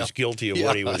I know, he's guilty of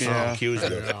what he was accused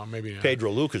of. No, maybe not. Pedro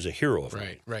Luca's a hero of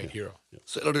Right, hero.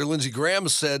 Senator Lindsey Graham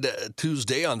said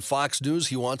Tuesday on Fox News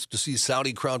he wants to see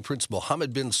Saudi Crown Prince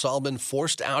Mohammed bin Salman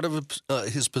forced out of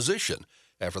his position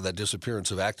after that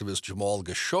disappearance of activist Jamal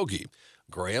Khashoggi.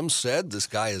 Graham said this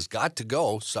guy has got to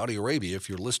go. Saudi Arabia, if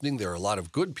you're listening, there are a lot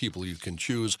of good people you can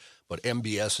choose, but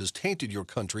MBS has tainted your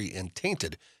country and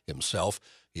tainted himself.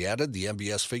 He added, the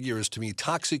MBS figure is to me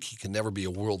toxic. He can never be a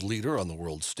world leader on the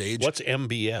world stage. What's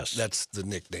MBS? That's the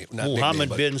nickname. Mohammed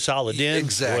bin Saladin?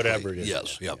 Exactly. Whatever it is.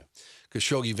 Yes, yeah.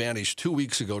 Khashoggi vanished 2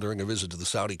 weeks ago during a visit to the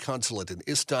Saudi consulate in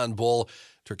Istanbul.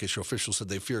 Turkish officials said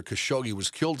they fear Khashoggi was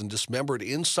killed and dismembered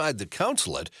inside the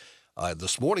consulate.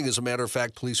 This morning, as a matter of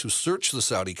fact, police who searched the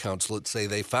Saudi consulate say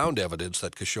they found evidence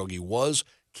that Khashoggi was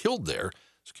killed there.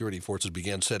 Security forces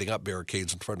began setting up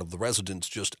barricades in front of the residence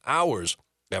just hours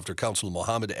after Consul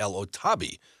Mohammed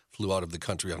al-Otabi flew out of the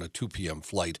country on a 2 p.m.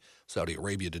 flight. Saudi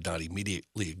Arabia did not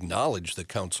immediately acknowledge the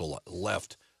consul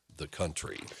left the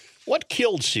country. What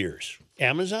killed Sears?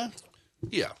 Amazon?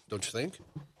 Yeah, don't you think?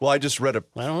 Well, I just read I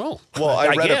don't know. Well, I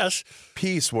read guess. a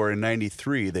piece where in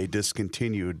 '93 they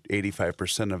discontinued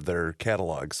 85% of their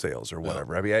catalog sales or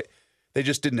whatever. I mean, they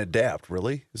just didn't adapt.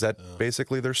 Really, is that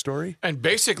basically their story? And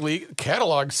basically,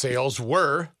 catalog sales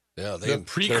were the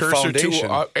precursor foundation.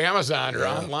 to Amazon or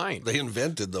online. They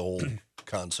invented the whole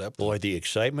concept. Boy, the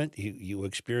excitement you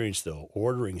experienced, though,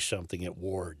 ordering something at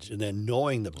Ward's and then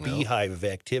knowing the beehive of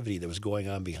activity that was going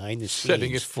on behind the scenes.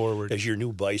 Setting it forward. As your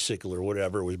new bicycle or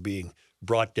whatever was being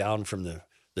brought down from the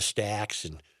stacks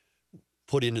and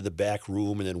put into the back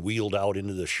room and then wheeled out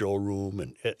into the showroom.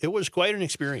 And it was quite an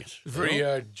experience.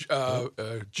 Very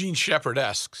Gene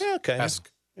Shepard-esque. Yeah, okay.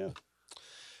 Yeah.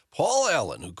 Paul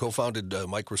Allen, who co-founded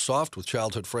Microsoft with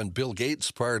childhood friend Bill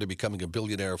Gates prior to becoming a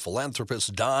billionaire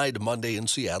philanthropist, died Monday in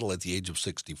Seattle at the age of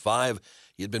 65.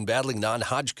 He had been battling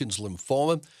non-Hodgkin's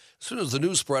lymphoma. As soon as the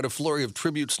news spread, a flurry of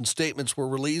tributes and statements were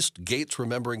released. Gates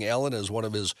remembering Allen as one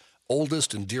of his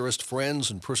oldest and dearest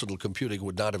friends, and personal computing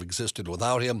would not have existed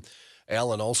without him.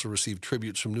 Allen also received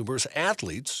tributes from numerous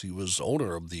athletes. He was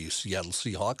owner of the Seattle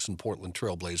Seahawks and Portland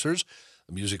Trail Blazers.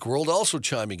 The music world also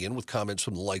chiming in with comments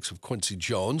from the likes of Quincy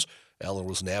Jones. Allen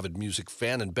was an avid music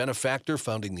fan and benefactor,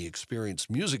 founding the Experience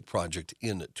Music Project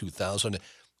in 2000.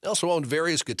 He also owned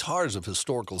various guitars of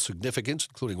historical significance,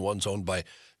 including ones owned by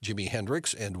Jimi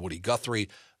Hendrix and Woody Guthrie.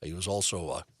 He was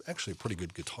also actually a pretty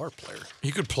good guitar player.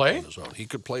 He could play? On his own. He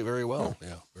could play very well.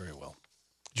 Yeah, very well.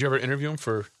 Did you ever interview him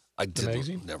for the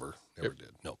magazine? Never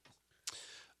did. No.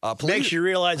 Makes you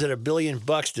realize that $1 billion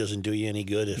doesn't do you any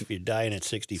good if you're dying at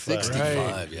 65. 65,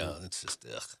 Right. yeah. It's just,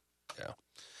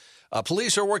 yeah.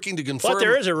 Police are working to confirm. But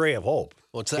there is a ray of hope.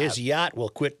 What's that? His yacht will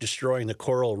quit destroying the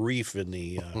coral reef in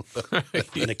the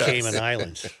Cayman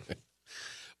Islands.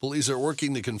 Police are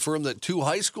working to confirm that 2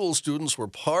 high school students were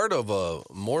part of a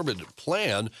morbid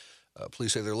plan.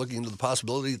 Police say they're looking into the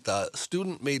possibility that the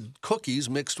student made cookies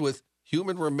mixed with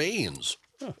human remains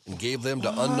and gave them to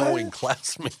unknowing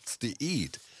classmates to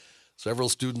eat. Several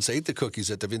students ate the cookies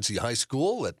at Da Vinci High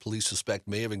School that police suspect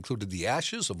may have included the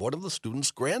ashes of one of the students'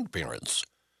 grandparents.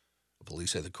 The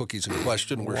police say the cookies in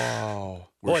question were...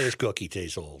 Boy, this cookie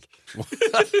tastes old.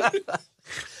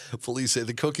 Police say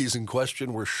the cookies in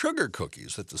question were sugar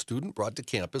cookies that the student brought to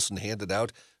campus and handed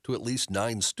out to at least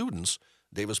 9 students.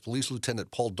 Davis Police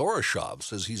Lieutenant Paul Doroshov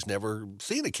says he's never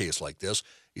seen a case like this.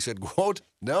 He said, quote,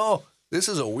 "No, this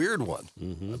is a weird one.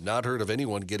 I've not heard of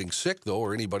anyone getting sick, though,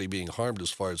 or anybody being harmed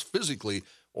as far as physically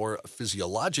or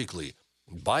physiologically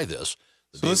by this."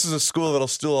 So this is a school that'll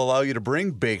still allow you to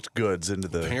bring baked goods into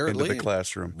the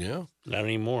classroom. Yeah. Not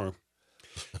anymore.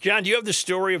 John, do you have the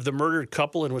story of the murdered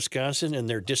couple in Wisconsin and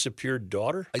their disappeared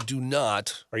daughter? I do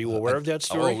not. Are you aware of that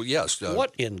story? Oh, yes.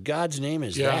 What in God's name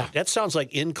is Yeah. that? That sounds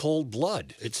like In Cold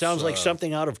Blood. It sounds like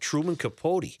something out of Truman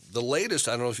Capote. The latest,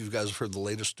 I don't know if you guys have heard the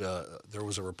latest, there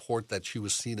was a report that she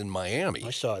was seen in Miami.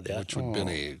 I saw that. Which would have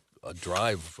been a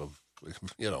drive of,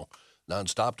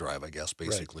 nonstop drive, I guess,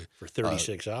 basically. For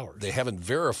 36 hours. They haven't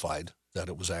verified that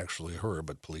it was actually her,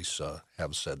 but police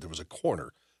have said there was a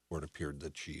coroner where it appeared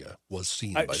that she was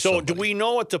seen by So somebody. do we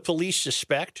know what the police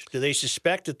suspect? Do they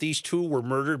suspect that these two were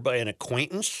murdered by an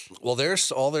acquaintance? Well,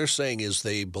 all they're saying is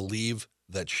they believe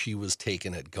that she was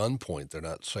taken at gunpoint. They're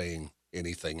not saying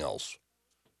anything else.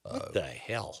 What the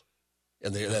hell?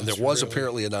 And there was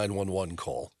apparently a 911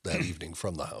 call that evening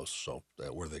from the house. So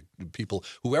where the people,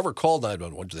 whoever called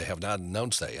 911, they have not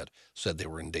announced that yet, said they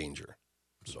were in danger.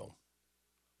 So,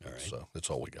 All right. so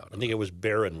that's all we got. I think it was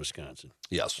Barron, Wisconsin.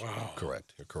 Yes,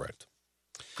 correct. You're correct.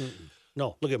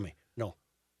 No, look at me. No.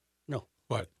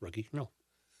 What? Rookie. No.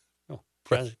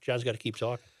 John's got to keep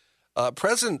talking.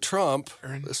 President Trump.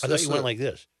 I thought you went like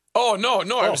this. Oh no,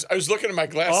 I was looking at my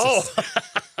glasses.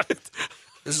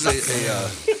 This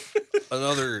is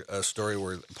another story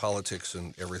where politics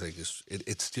and everything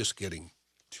it's just getting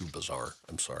too bizarre.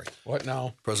 I'm sorry. What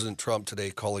now? President Trump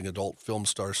today calling adult film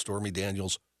star Stormy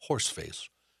Daniels horseface.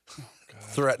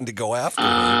 Threatened to go after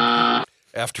her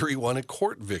after he won a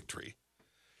court victory.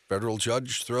 Federal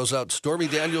judge throws out Stormy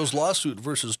Daniels' lawsuit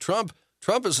versus Trump.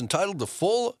 Trump is entitled to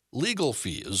full legal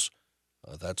fees.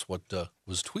 That's what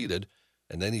was tweeted.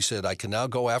 And then he said, I can now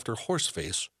go after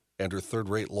Horseface and her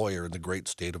third-rate lawyer in the great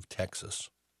state of Texas.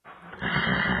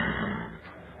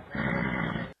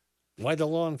 Why the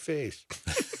long face?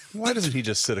 Why doesn't he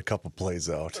just sit a couple plays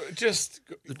out? Just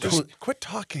Quit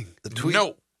talking.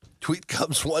 The tweet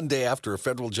comes one day after a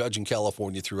federal judge in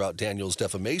California threw out Daniels'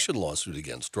 defamation lawsuit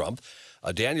against Trump.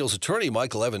 Daniels' attorney,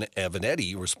 Michael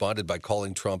Avenatti, responded by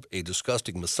calling Trump a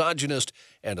disgusting misogynist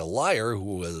and a liar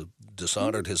who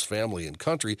dishonored his family and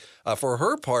country. For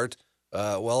her part,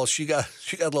 she got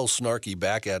a little snarky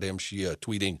back at him. She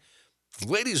tweeting,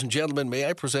 "Ladies and gentlemen, may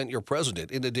I present your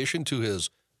president? In addition to his ...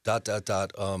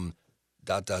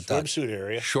 Swimsuit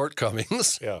area.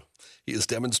 shortcomings, Yeah. he has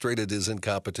demonstrated his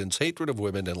incompetence, hatred of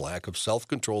women, and lack of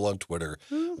self-control on Twitter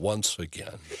once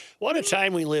again." What a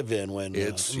time we live in when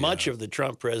It's- much of the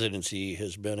Trump presidency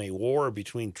has been a war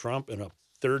between Trump and a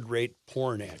third-rate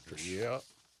porn actress. Yeah.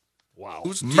 Wow.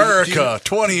 America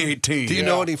 2018. Do you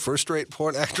know any first-rate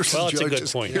porn actresses? Well, it's a Joe? good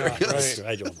Just point. curious.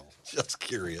 I don't know. Just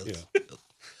curious. Yeah.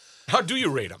 how do you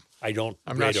rate them? I don't.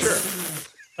 I'm not rate 'em. sure.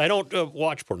 I don't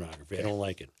watch pornography. I don't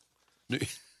like it.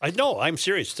 I know. I'm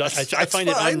serious. I find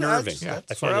it fine. unnerving. That's-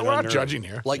 I find We're it not unnerving. judging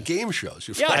here. Like game shows.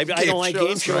 You Yeah, I find don't like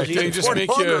game shows Right, either. they just make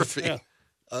you. Pornography. Yeah.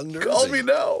 Unnerving. Call me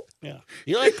now. Yeah.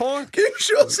 You like porn? Game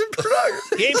shows and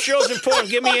pornography. Game shows and porn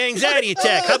give me an anxiety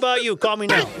attack. How about you? Call me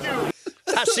now.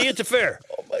 I'll see you at the fair.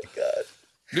 Oh my God.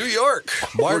 New York.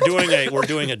 We're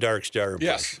doing a Dark Star impression.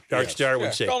 Yes. Dark Star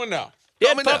would say, Call me now. "You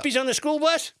Call have me now." puppies on the school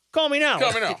bus? Call me now.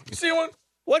 Call me now. You see one?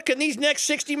 What can these next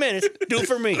 60 minutes do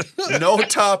for me?" No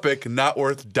topic not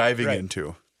worth diving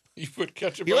into. You put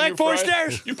ketchup You on like your porn fries?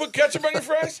 stars? You put ketchup on your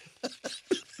fries?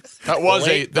 That was a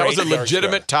Late, great Dark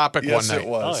legitimate topic Yes, one night. it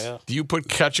was. Oh, yeah. Do you put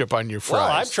ketchup on your Well, I'm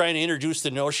fries? trying to introduce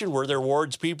the notion where they're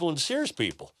Ward's people and Sears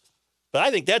people. But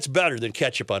I think that's better than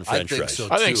ketchup on French think fries. so.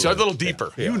 I think so. A too. little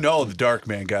deeper. You know the dark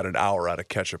man got an hour out of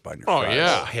ketchup on your Oh, fries.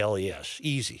 yeah. Oh, hell yes.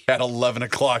 Easy. At 11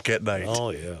 o'clock at night. Oh,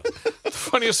 yeah. The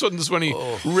funniest one is when he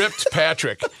ripped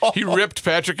Patrick. He ripped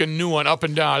Patrick a new one up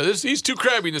and down. He's too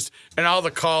crabby. And all the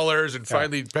callers. And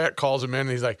finally, Pat calls him in and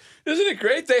he's like, "Isn't it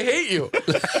great? They hate you."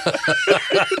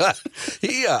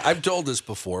 I've told this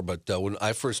before, but when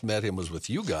I first met him was with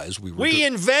you guys. We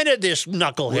invented this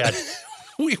knucklehead.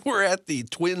 We were at the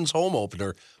Twins home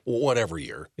opener, whatever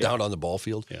year, down on the ball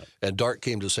field. Yeah. And Dark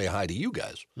came to say hi to you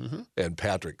guys. And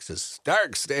Patrick says,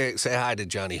 "Dark, say hi to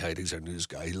Johnny Heidt. He's our news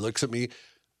guy." He looks at me,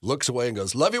 looks away, and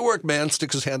goes, "Love your work, man."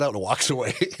 Sticks his hand out and walks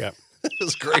away. Yeah. It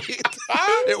was great.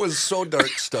 It was so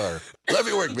Dark Star. Love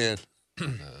your work, man.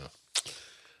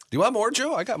 Do you want more,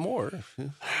 Joe? I got more.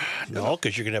 No,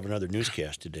 because you're going to have another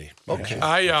newscast today. Okay.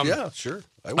 Um, Sure.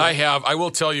 I will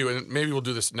tell you, and maybe we'll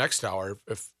do this next hour,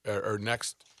 or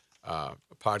next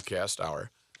podcast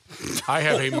hour. I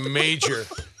have a major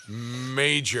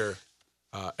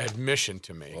admission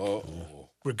to make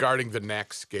regarding the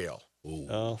NAC scale.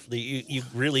 You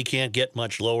really can't get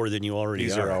much lower than you already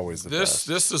These are always the best.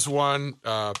 This is one,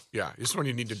 this is one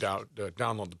you need to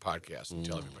download the podcast and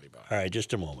tell everybody about it. All right,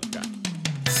 just a moment.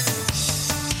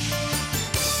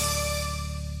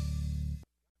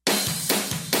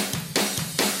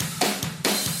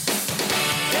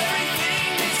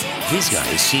 This guy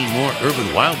has seen more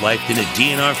urban wildlife than a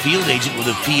DNR field agent with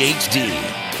a PhD.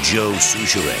 Joe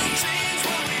Souchere.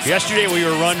 Yesterday we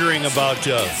were wondering about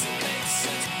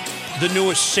the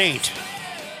newest saint.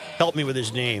 Help me with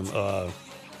his name. A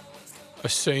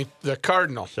saint, the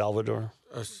cardinal. Salvador.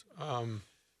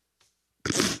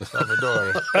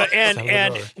 Salvador.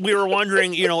 And we were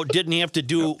wondering, didn't he have to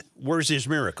do Where's His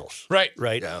Miracles? Right.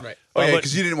 Right. Yeah. Right. Oh, yeah, but-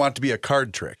 because you didn't want it to be a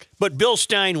card trick. But Bill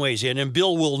Stein weighs in, and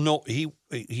Bill will know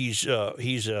he's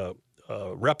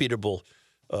reputable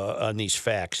on these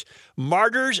facts.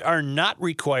 Martyrs are not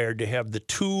required to have the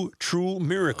 2 true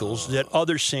miracles that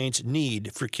other saints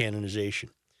need for canonization.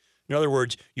 In other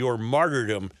words, your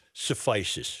martyrdom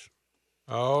suffices.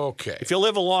 Okay. If you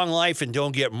live a long life and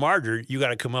don't get martyred, you got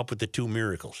to come up with the 2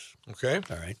 miracles. Okay.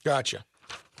 All right. Gotcha.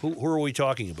 Who are we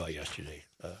talking about yesterday?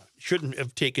 Shouldn't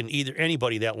have taken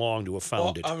anybody that long to have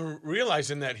found it. I'm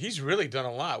realizing that he's really done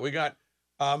a lot. We got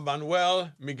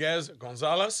Manuel Miguel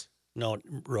Gonzalez. No,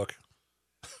 Rook.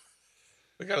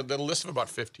 We got a list of about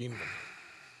 15 of them.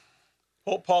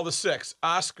 Pope Paul VI,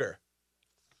 Oscar.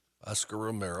 Oscar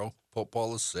Romero, Pope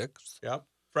Paul VI. Yep.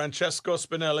 Francesco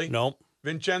Spinelli. No,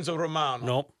 Vincenzo Romano.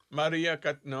 no. Maria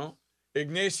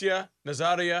Ignacia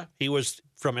Nazaria. He was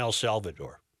from El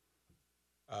Salvador.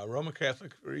 Roman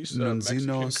Catholic priest.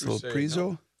 Nunzino Mexican Crusade. Sorpreso.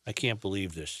 No. I can't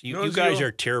believe this. You Nunzio- guys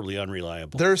are terribly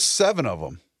unreliable. There's 7 of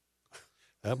them.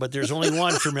 But there's only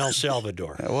one from El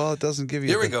Salvador. Well, it doesn't give you.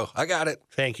 Here we go. I got it.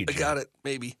 Thank you, I Jim. got it.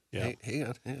 Maybe. Yeah. Hang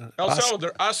on. El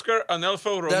Salvador, Oscar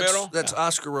Anelfo Romero. That's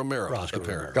Oscar Romero, Oscar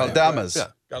apparently. Galdames. Yeah.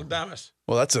 Galdames.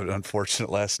 Well, that's an unfortunate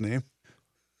last name.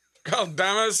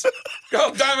 Galdames.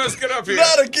 Galdames, get up here.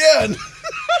 Not again.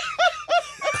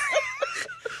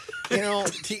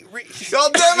 Galdames,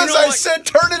 Galdames, I said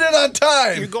turn it in on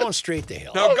time. you're going straight to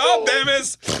hell. No,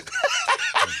 Galdames.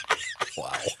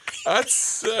 Wow.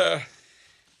 That's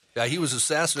Yeah, he was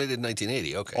assassinated in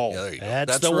 1980. Okay. Oh, yeah, there you go.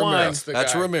 that's the Romero. one. That's the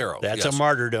That's guy. Romero. That's yes. a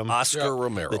martyrdom. Oscar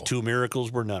Romero. The 2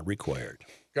 miracles were not required.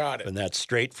 got it. And that's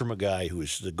straight from a guy who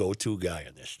is the go-to guy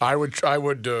in this. I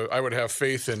would have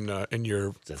faith in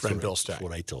your friend Bill Stein. That's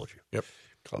what I told you. Yep.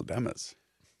 Galdames.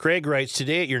 Craig writes,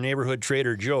 today at your neighborhood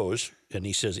Trader Joe's, and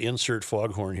he says, insert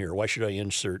foghorn here. Why should I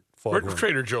insert We're foghorn?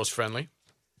 Trader Joe's friendly.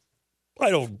 I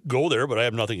don't go there, but I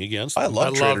have nothing against I them.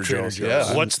 love Trader Trader Joe's. Joe's.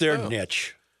 Yeah. What's their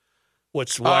niche?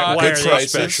 Why are good they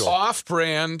prices. special?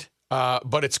 Off-brand,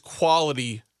 but it's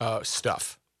quality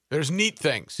stuff. There's neat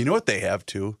things. You know what they have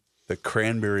too? The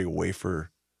cranberry wafer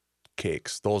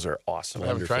cakes. Those are awesome. I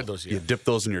haven't tried those You yet. dip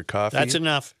those in your coffee. That's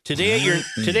enough.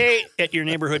 Today at your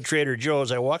neighborhood Trader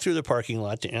Joe's, I walked through the parking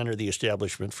lot to enter the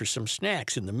establishment for some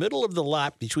snacks. In the middle of the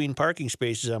lot, between parking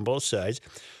spaces on both sides,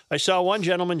 I saw one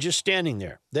gentleman just standing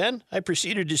there. Then I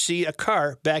proceeded to see a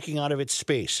car backing out of its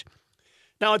space.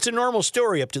 Now, it's a normal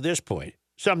story up to this point.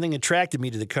 Something attracted me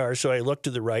to the car, so I looked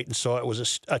to the right and saw it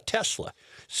was a Tesla.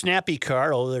 Snappy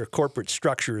car, although their corporate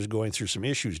structure is going through some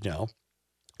issues now.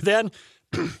 Then,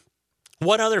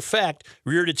 one other fact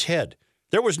reared its head.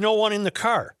 There was no one in the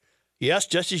car. Yes,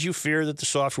 just as you fear that the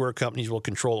software companies will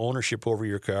control ownership over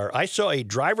your car, I saw a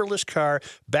driverless car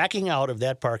backing out of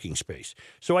that parking space.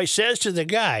 So I says to the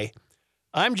guy,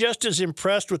 I'm just as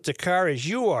impressed with the car as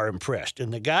you are impressed.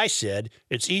 And the guy said,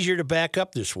 it's easier to back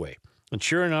up this way. And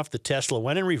sure enough, the Tesla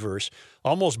went in reverse,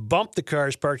 almost bumped the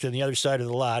cars parked on the other side of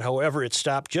the lot. However, it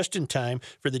stopped just in time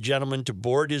for the gentleman to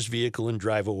board his vehicle and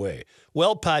drive away.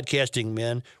 Well, podcasting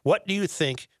men, what do you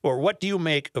think, or what do you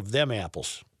make of them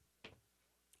apples?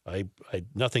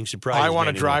 Nothing surprises me I want a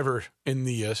anymore. driver in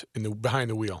the behind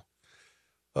the wheel.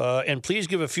 And please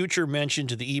give a future mention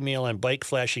to the email and bike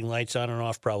flashing lights on and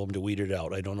off problem to weed it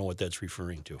out. I don't know what that's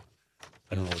referring to.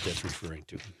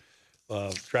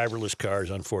 Driverless cars,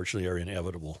 unfortunately, are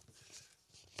inevitable.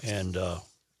 And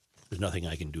there's nothing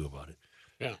I can do about it.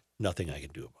 Yeah. Nothing I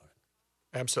can do about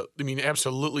it.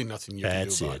 Absolutely nothing you can do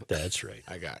That's about it. it. That's right.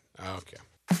 I got it. Okay.